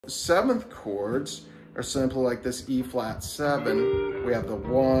Seventh chords are simple like this E flat 7. We have the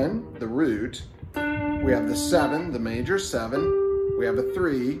 1, the root. We have the 7, the major 7. We have a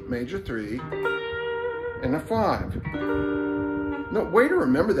 3, major 3, and a 5. The way to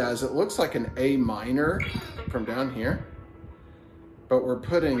remember that is it looks like an A minor from down here, but we're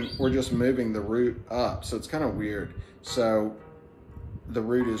just moving the root up, so it's kind of weird. So the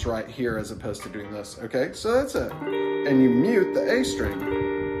root is right here as opposed to doing this. Okay, so that's it. And you mute the A string.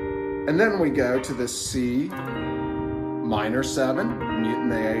 And then we go to the C minor 7, muting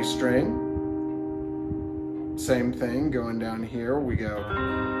the A string. Same thing, going down here, we go.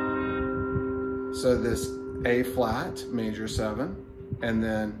 So this A flat, major 7, and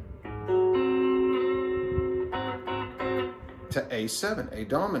then to A7, A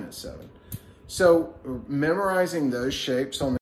dominant 7. So memorizing those shapes on the